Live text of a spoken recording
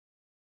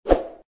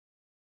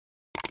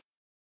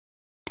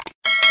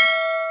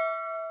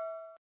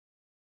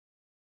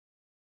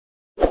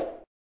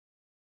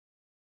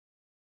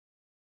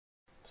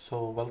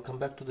So welcome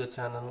back to the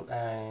channel,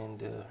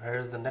 and here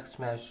is the next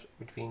match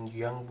between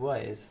Young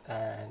Boys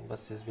and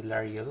versus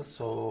Villarreal.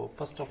 So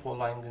first of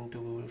all, I'm going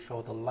to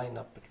show the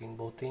lineup between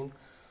both teams.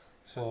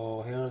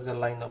 So here's the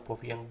lineup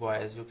of Young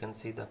Boys. You can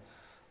see the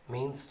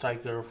main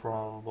striker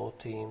from both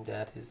teams,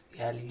 that is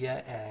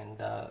Alia and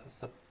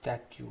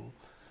Subtacue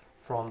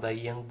from the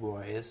Young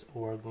Boys,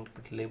 who are going to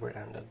be delivered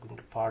and are going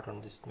to part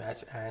on this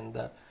match, and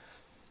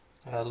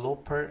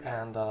Loper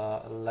and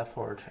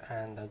Lefford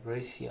and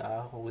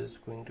Gracia, who is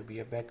going to be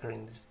a backer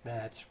in this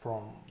match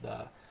from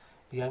the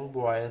Young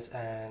Boys,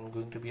 and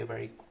going to be a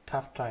very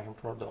tough time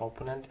for the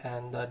opponent,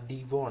 and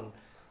Devon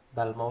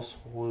Balmos,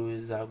 who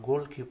is a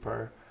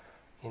goalkeeper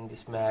in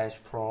this match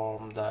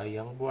from the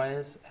Young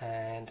Boys.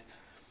 And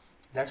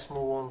let's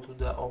move on to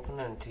the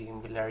opponent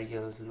team,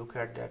 Villarreal. Look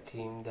at that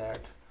team,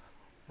 that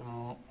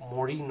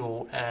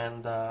Moreno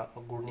and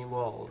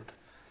Gurnivald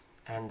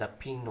and the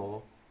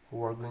Pino,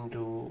 who are going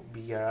to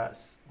be a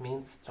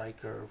main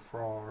striker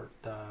for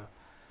the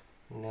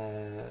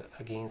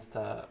against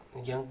the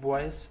Young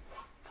Boys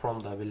from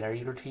the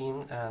Villarreal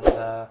team, and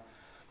the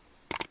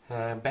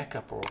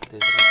backup of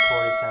this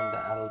Torres and the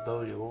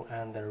Alborio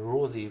and the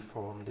Rodi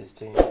from this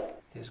team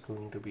is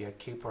going to be a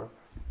keeper,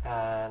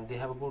 and they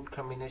have a good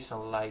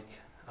combination like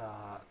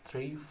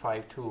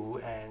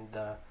 3-5-2, and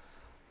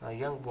the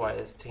Young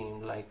Boys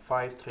team like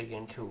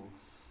 5-3-2.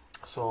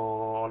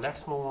 So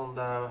let's move on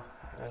the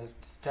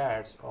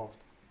stats of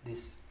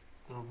this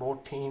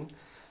both team.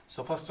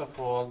 So first of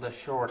all, the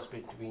shots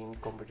between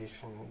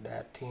competition,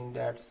 that team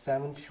that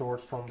 7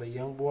 shots from the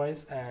Young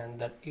Boys and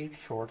that 8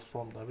 shots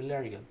from the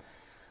Villarreal,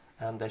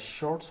 and the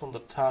shots on the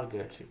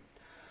target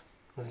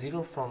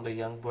 0 from the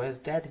Young Boys.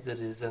 That is the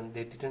reason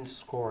they didn't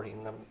score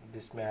in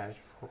this match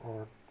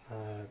for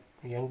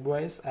Young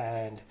Boys,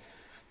 and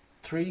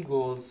 3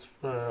 goals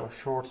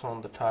shots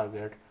on the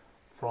target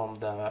from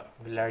the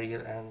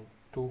Villarreal and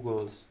 2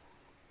 goals.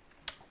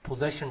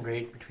 Possession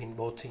rate between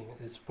both teams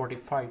is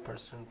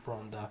 45%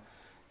 from the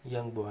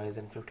Young Boys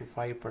and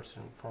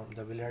 55% from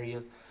the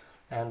Villarreal,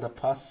 and the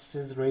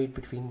passes rate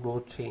between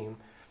both teams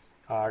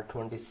are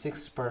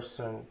 26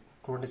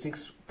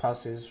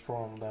 passes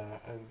from the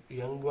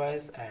Young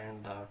Boys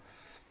and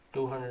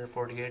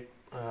 248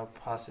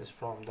 passes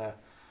from the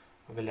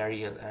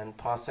Villarreal, and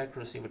pass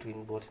accuracy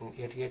between both teams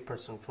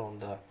 88% from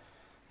the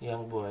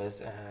Young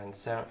Boys and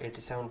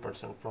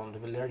 87% from the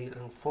Villarreal,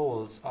 and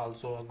fouls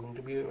also are going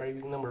to be a very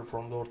big number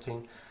from both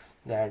teams.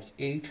 That's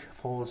 8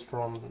 fouls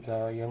from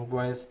the Young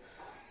Boys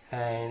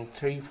and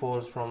 3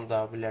 fouls from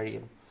the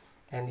Villarreal,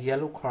 and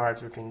yellow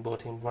cards between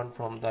both teams, 1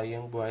 from the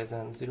Young Boys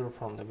and 0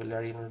 from the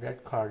Villarreal, and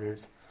red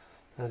cards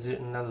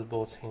null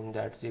both teams,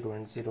 that's 0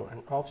 and 0,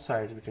 and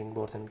offsides between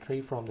both teams,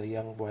 3 from the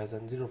Young Boys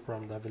and 0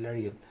 from the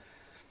Villarreal.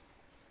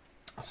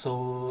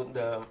 So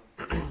the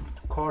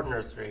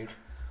corners rate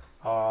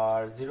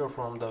are 0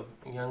 from the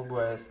Young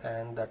Boys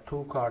and the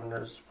 2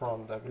 corners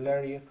from the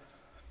Villarreal.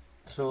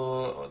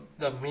 So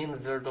the main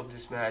result of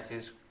this match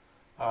is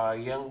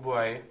Young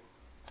Boy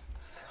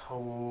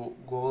who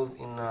goals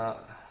in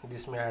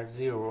this match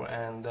 0,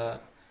 and 2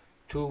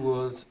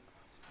 goals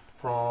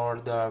for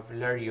the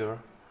Villarreal,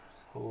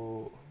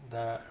 who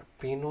the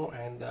Pino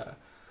and the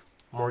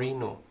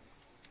Moreno.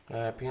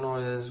 Pino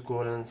is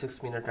goal in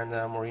 6 minutes and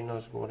Moreno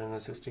is goal in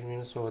 16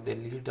 minutes, so they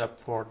lead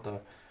up for the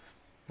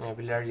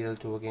Villarreal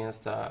 2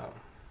 against the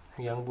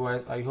Young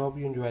Boys. I hope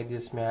you enjoyed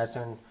this match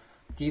and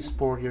keep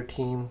support your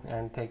team,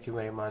 and thank you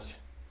very much.